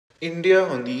India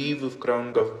on the Eve of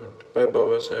Crown Government by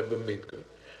Baba Sahib Ambedkar.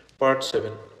 Part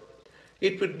 7.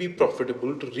 It would be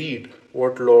profitable to read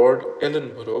what Lord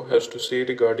Ellenborough has to say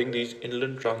regarding these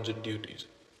inland transit duties.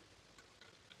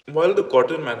 While the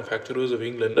cotton manufacturers of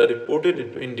England are imported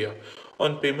into India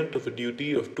on payment of a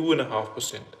duty of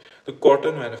 2.5%, the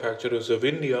cotton manufacturers of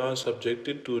India are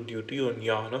subjected to a duty on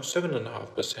yarn of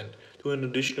 7.5%, to an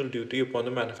additional duty upon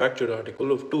the manufactured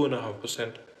article of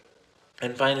 2.5%,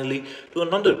 and finally to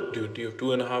another duty of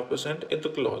 2.5% if the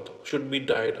cloth should be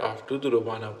dyed after the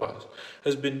Ravana pass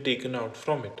has been taken out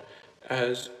from it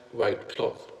as white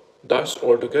cloth. Thus,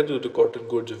 altogether, the cotton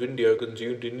goods of India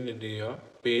consumed in India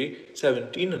pay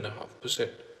 17.5%.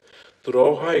 The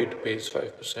rawhide pays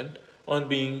 5%. On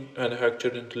being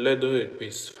manufactured into leather, it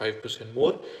pays 5%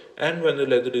 more, and when the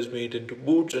leather is made into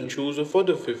boots and shoes, a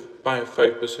further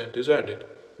 5% is added.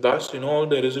 Thus, in all,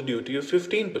 there is a duty of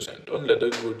 15% on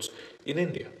leather goods in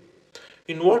India.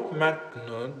 In what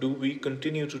manner do we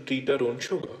continue to treat our own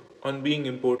sugar? On being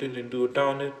imported into a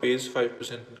town, it pays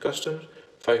 5% in customs,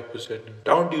 5% in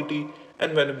town duty,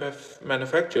 and when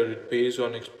manufactured, it pays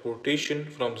on exportation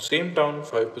from the same town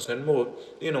 5% more,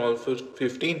 in all for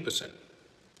 15%.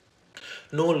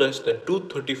 No less than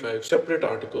 235 separate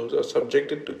articles are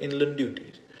subjected to inland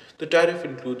duties. The tariff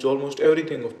includes almost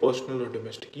everything of personal or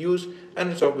domestic use,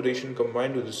 and its operation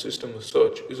combined with a system of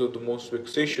search is of the most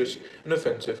vexatious and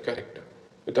offensive character,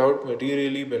 without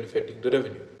materially benefiting the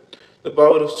revenue. The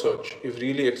power of search, if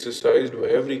really exercised by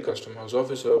every custom house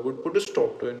officer, would put a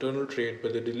stop to internal trade by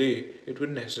the delay it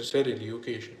would necessarily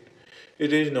occasion.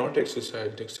 It is not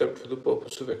exercised except for the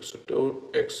purpose of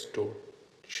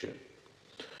extortion.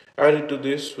 Added to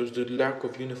this was the lack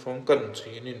of uniform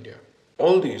currency in India.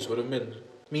 All these were a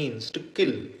means to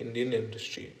kill Indian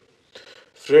industry.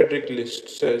 Frederick List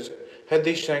says, had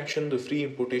they sanctioned the free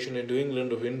importation into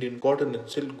England of Indian cotton and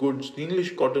silk goods, the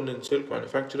English cotton and silk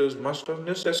manufacturers must of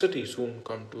necessity soon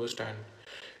come to a stand.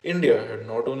 India had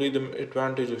not only the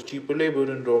advantage of cheaper labor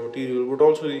and raw material, but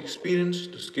also the experience,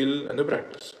 the skill, and the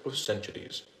practice of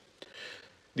centuries.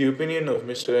 The opinion of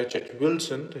Mr. H.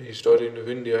 Wilson, the historian of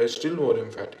India, is still more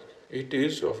emphatic. It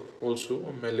is also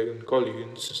a melancholy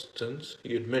insistence,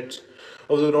 he admits,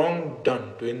 of the wrong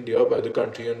done to India by the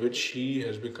country on which she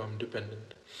has become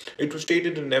dependent. It was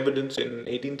stated in evidence in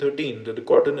 1813 that the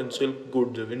cotton and silk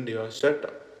goods of India set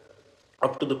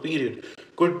up to the period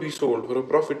could be sold for a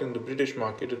profit in the British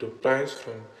market at a price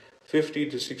from 50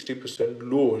 to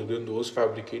 60% lower than those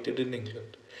fabricated in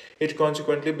England. It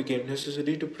consequently became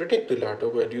necessary to protect the latter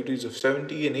by duties of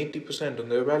 70 and 80% on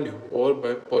their value or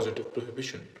by positive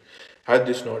prohibition. Had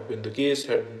this not been the case,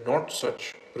 had not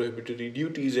such prohibitory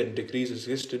duties and decrees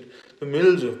existed, the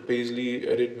mills of Paisley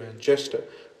and Manchester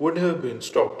would have been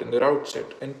stopped in their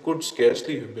outset and could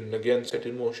scarcely have been again set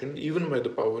in motion even by the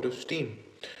power of steam.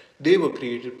 They were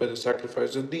created by the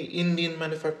sacrifice of the Indian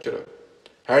manufacturer.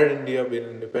 Had India been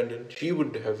independent, she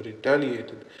would have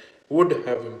retaliated, would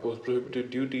have imposed prohibited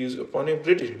duties upon her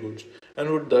British goods, and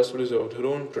would thus preserve her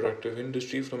own productive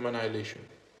industry from annihilation.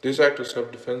 This act of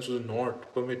self defense was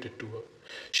not permitted to her.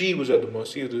 She was at the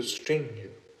mercy of the stranger,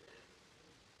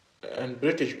 and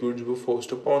British goods were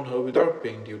forced upon her without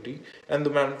paying duty, and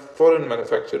the foreign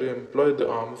manufacturer employed the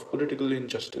arm of political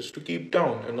injustice to keep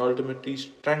down and ultimately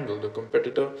strangle the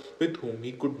competitor with whom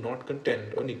he could not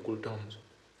contend on equal terms.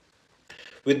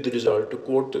 With the result, to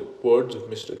quote the words of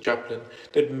Mr. Chaplin,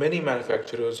 that many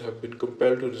manufacturers have been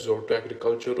compelled to resort to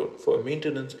agriculture for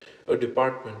maintenance, a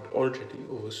department already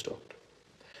overstocked.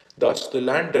 Thus, the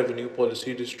land revenue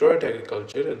policy destroyed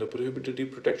agriculture, and the prohibitory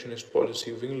protectionist policy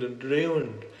of England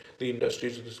ruined the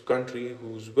industries of this country,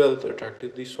 whose wealth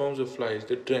attracted the swarms of flies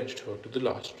that drenched her to the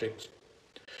last dregs.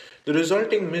 The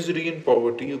resulting misery and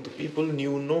poverty of the people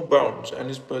knew no bounds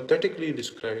and is pathetically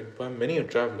described by many a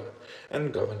traveller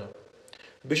and governor.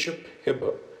 Bishop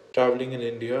Heber, travelling in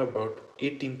India about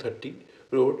 1830,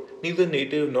 wrote, neither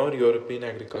native nor European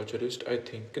agriculturist, I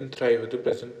think, can thrive at the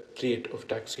present rate of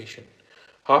taxation.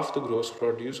 Half the gross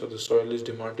produce of the soil is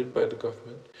demanded by the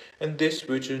government, and this,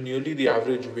 which is nearly the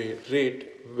average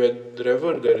rate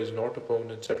wherever there is not a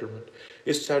permanent settlement,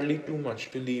 is sadly too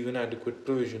much to leave an adequate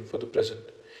provision for the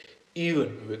present,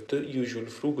 even with the usual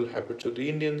frugal habits of the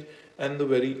Indians and the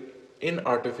very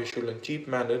inartificial and cheap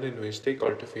manner in which they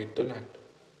cultivate the land.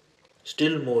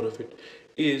 Still more of it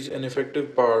is an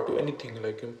effective power to anything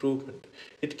like improvement.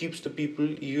 It keeps the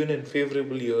people, even in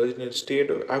favorable years, in a state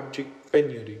of abject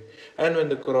penury, and when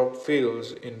the crop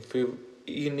fails in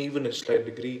even a slight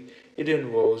degree, it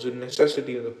involves a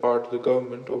necessity on the part of the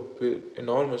government of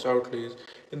enormous outlays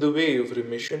in the way of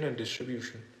remission and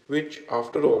distribution, which,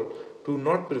 after all, do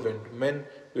not prevent men,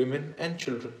 women, and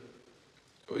children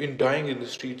in dying in the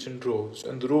streets in droves,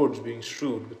 and the roads being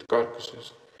strewed with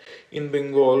carcasses. In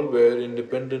Bengal, where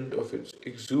independent of its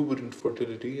exuberant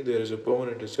fertility, there is a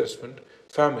permanent assessment,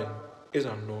 famine is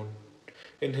unknown.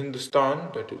 In Hindustan,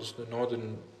 that is the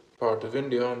northern part of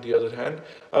India, on the other hand,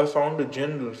 I found a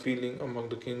general feeling among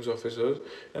the king's officers,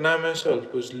 and I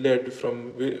myself was led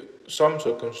from some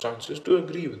circumstances to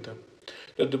agree with them,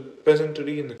 that the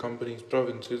peasantry in the company's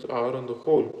provinces are, on the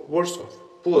whole, worse off,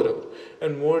 poorer,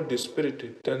 and more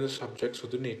dispirited than the subjects of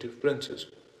the native princes.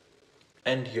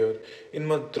 And here, in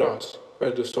Madras, where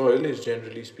the soil is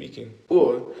generally speaking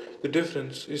poor, the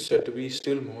difference is said to be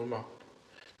still more marked.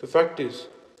 The fact is,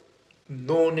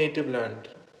 no native land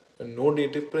and no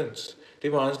native prince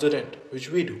demands the rent,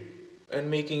 which we do. And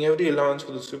making every allowance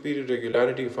for the superior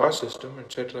regularity of our system,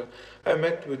 etc., I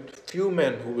met with few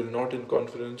men who will not in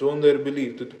confidence own their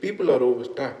belief that the people are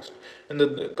overtaxed and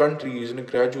that the country is in a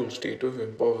gradual state of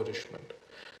impoverishment.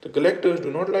 The collectors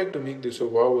do not like to make this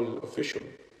avowal official.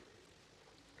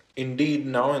 Indeed,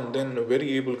 now and then a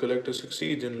very able collector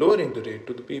succeeds in lowering the rate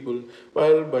to the people,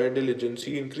 while by diligence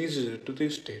he increases it to the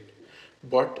estate.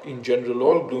 But in general,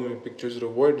 all gloomy pictures are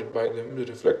avoided by them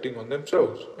reflecting on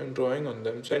themselves and drawing on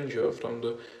them censure from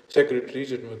the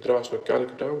secretaries at Madras or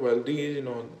Calcutta, while these,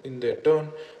 in their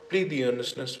turn, plead the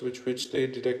earnestness with which their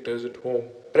directors at home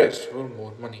press for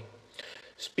more money.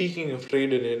 Speaking of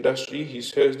trade and industry, he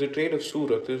says the trade of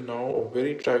Surat is now of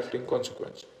very trifling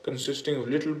consequence, consisting of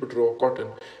little but raw cotton,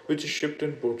 which is shipped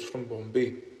in boats from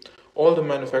Bombay. All the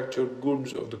manufactured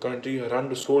goods of the country are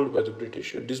undersold by the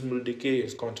British. A dismal decay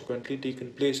has consequently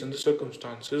taken place in the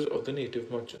circumstances of the native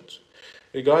merchants.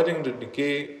 Regarding the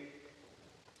decay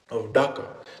of Dhaka,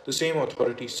 the same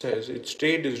authority says its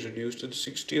trade is reduced to the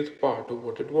 60th part of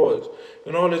what it was,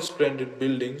 and all its splendid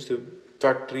buildings, the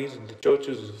factories and the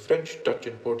churches of the French, Dutch,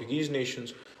 and Portuguese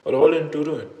nations are all into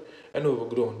ruin and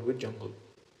overgrown with jungle.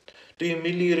 To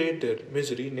ameliorate their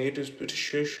misery, natives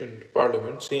petitioned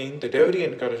Parliament saying that every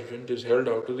encouragement is held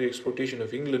out to the exportation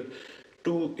of England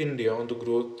to India on the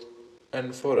growth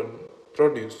and foreign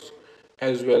produce,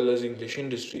 as well as English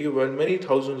industry, while many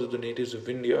thousands of the natives of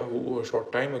India who a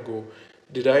short time ago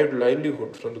derived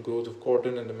livelihood from the growth of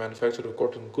cotton and the manufacture of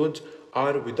cotton goods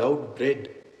are without bread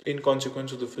in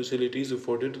consequence of the facilities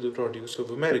afforded to the produce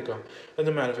of America and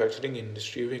the manufacturing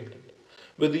industry of England.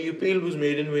 But the appeal was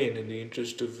made in vain, and the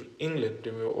interest of England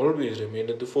always remained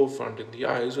at the forefront in the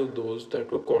eyes of those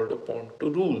that were called upon to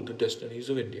rule the destinies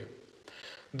of India.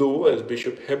 Though, as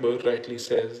Bishop Heber rightly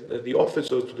says, that the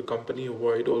officers of the company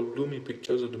avoid all gloomy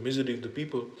pictures of the misery of the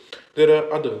people, there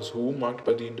are others who, marked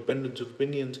by the independence of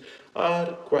opinions,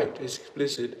 are quite as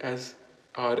explicit as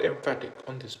are emphatic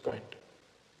on this point.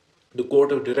 The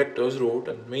Court of Directors wrote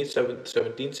on May 7,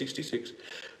 1766,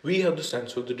 "We have the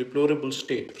sense of the deplorable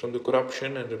state from the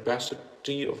corruption and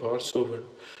rapacity of our sovereign,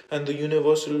 and the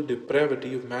universal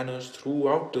depravity of manners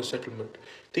throughout the settlement,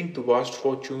 think the vast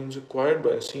fortunes acquired by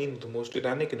a scene of the most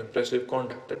tyrannic and oppressive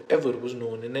conduct that ever was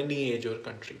known in any age or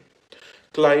country.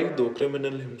 Clive, though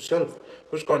criminal himself,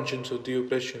 was conscious of the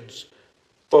oppressions,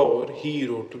 for he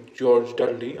wrote to George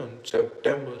Dudley on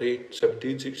September 8,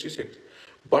 1766.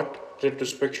 But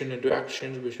retrospection into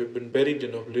actions which have been buried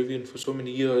in oblivion for so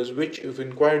many years, which, if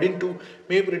inquired into,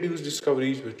 may produce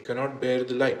discoveries which cannot bear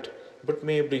the light, but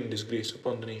may bring disgrace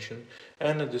upon the nation,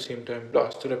 and at the same time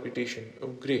blast the reputation of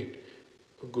a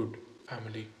good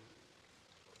family."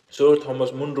 Sir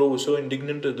Thomas Munro was so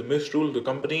indignant at the misrule of the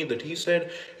company that he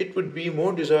said it would be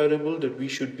more desirable that we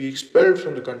should be expelled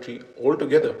from the country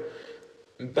altogether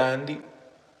than the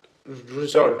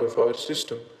result of our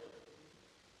system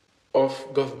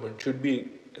of government should be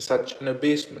such an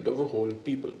abasement of a whole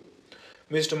people.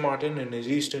 Mr. Martin, in his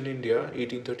Eastern India,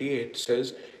 1838,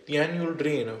 says the annual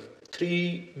drain of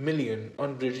 3 million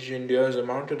on British India has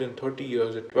amounted in 30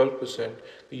 years at 12%,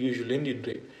 the usual Indian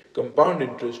rate, compound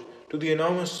interest, to the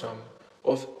enormous sum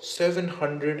of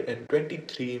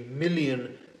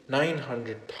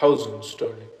 723,900,000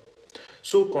 sterling.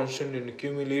 So constant in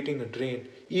accumulating a drain,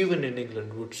 even in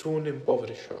England, would soon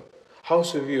impoverish her. How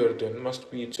severe then must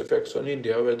be its effects on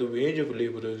India, where the wage of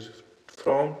labour is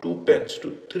from 2 pence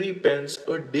to 3 pence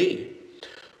a day?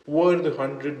 Were the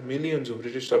 100 millions of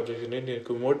British subjects in India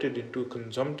converted into a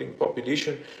consuming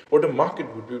population, what a market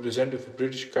would be present if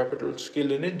British capital,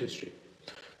 skill, and industry?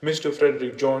 Mr.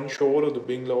 Frederick John Shore of the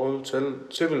Bengal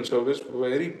Civil Service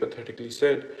very pathetically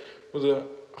said, "With the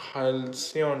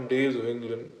halcyon days of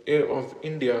of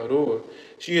India are over,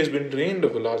 she has been drained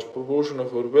of a large proportion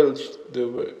of her wealth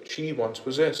she once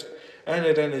possessed, and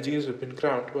her energies have been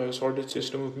cramped by a sordid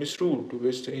system of misrule to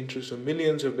which the interests of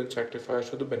millions have been sacrificed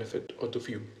for the benefit of the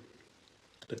few."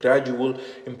 The gradual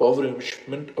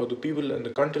impoverishment of the people and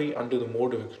the country under the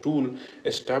mode of rule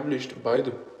established by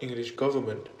the English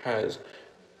government has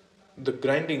the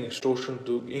grinding extortion of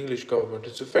the English government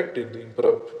has affected the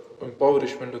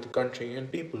impoverishment of the country and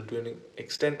people to an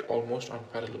extent almost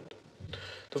unparalleled.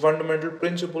 The fundamental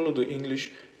principle of the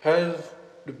English has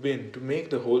been to make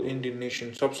the whole Indian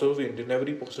nation subservient in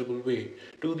every possible way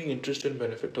to the interest and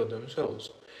benefit of themselves.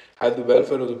 Had the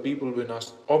welfare of the people been our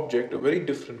object, a very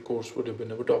different course would have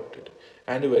been adopted,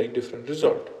 and a very different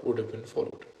result would have been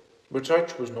followed. But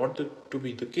such was not to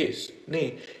be the case.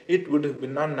 Nay, it would have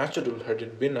been unnatural had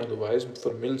it been otherwise,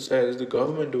 for Mill says the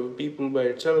government of a people by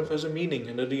itself has a meaning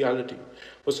and a reality.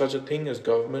 For such a thing as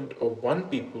government of one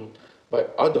people by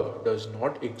other does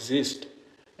not exist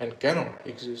and cannot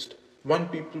exist. One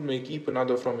people may keep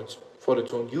another for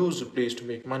its own use, a place to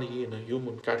make money in a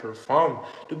human cattle farm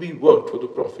to be worked for the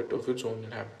profit of its own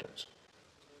inhabitants.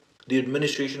 The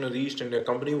administration of the East India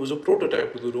Company was a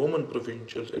prototype of the Roman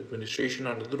provincial administration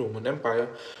under the Roman Empire.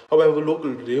 However, local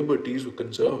liberties were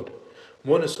conserved.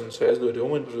 Monison says the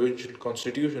Roman provincial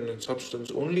constitution in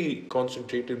substance only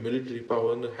concentrated military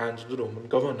power in the hands of the Roman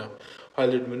governor,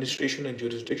 while administration and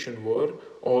jurisdiction were,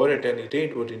 or at any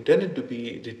rate were intended to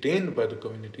be retained by the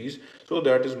communities, so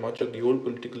that as much of the old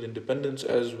political independence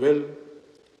as well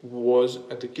was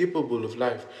at the capable of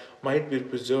life might be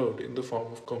preserved in the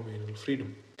form of communal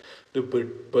freedom.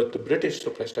 But the British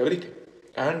suppressed everything.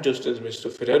 And just as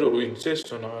Mr. Ferrero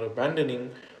insists on our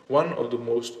abandoning one of the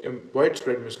most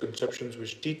widespread misconceptions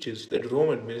which teaches that Rome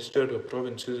administered her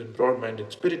provinces in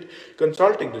broad-minded spirit,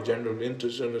 consulting the general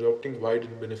interest and adopting wide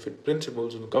and benefit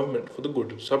principles of the government for the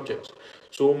good of subjects,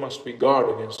 so must we guard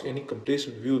against any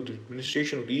complacent view of the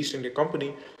administration of the East India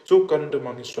Company, so current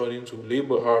among historians who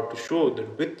labor hard to show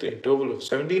that with the interval of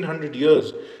 1700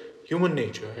 years, human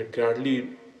nature had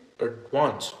gradually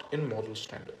advanced in moral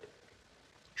standard.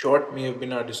 Short may have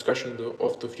been our discussion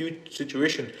of the future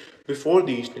situation before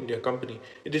the East India Company.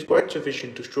 It is quite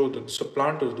sufficient to show that the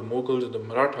supplanters, the Mughals, and the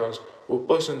Marathas were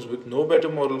persons with no better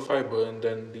moral fiber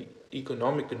than the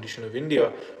economic condition of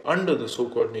India under the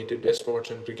so-called native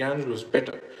despots and brigands was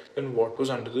better than what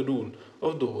was under the rule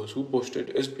of those who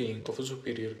boasted as being of a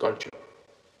superior culture.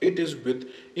 It is with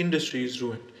industries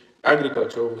ruined,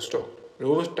 agriculture overstocked and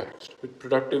overtaxed, with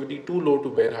productivity too low to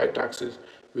bear high taxes,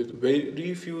 with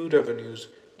very few revenues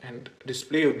and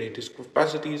display of native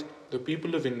capacities, the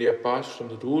people of India passed from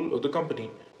the rule of the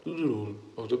company to the rule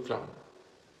of the crown.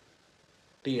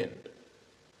 The end.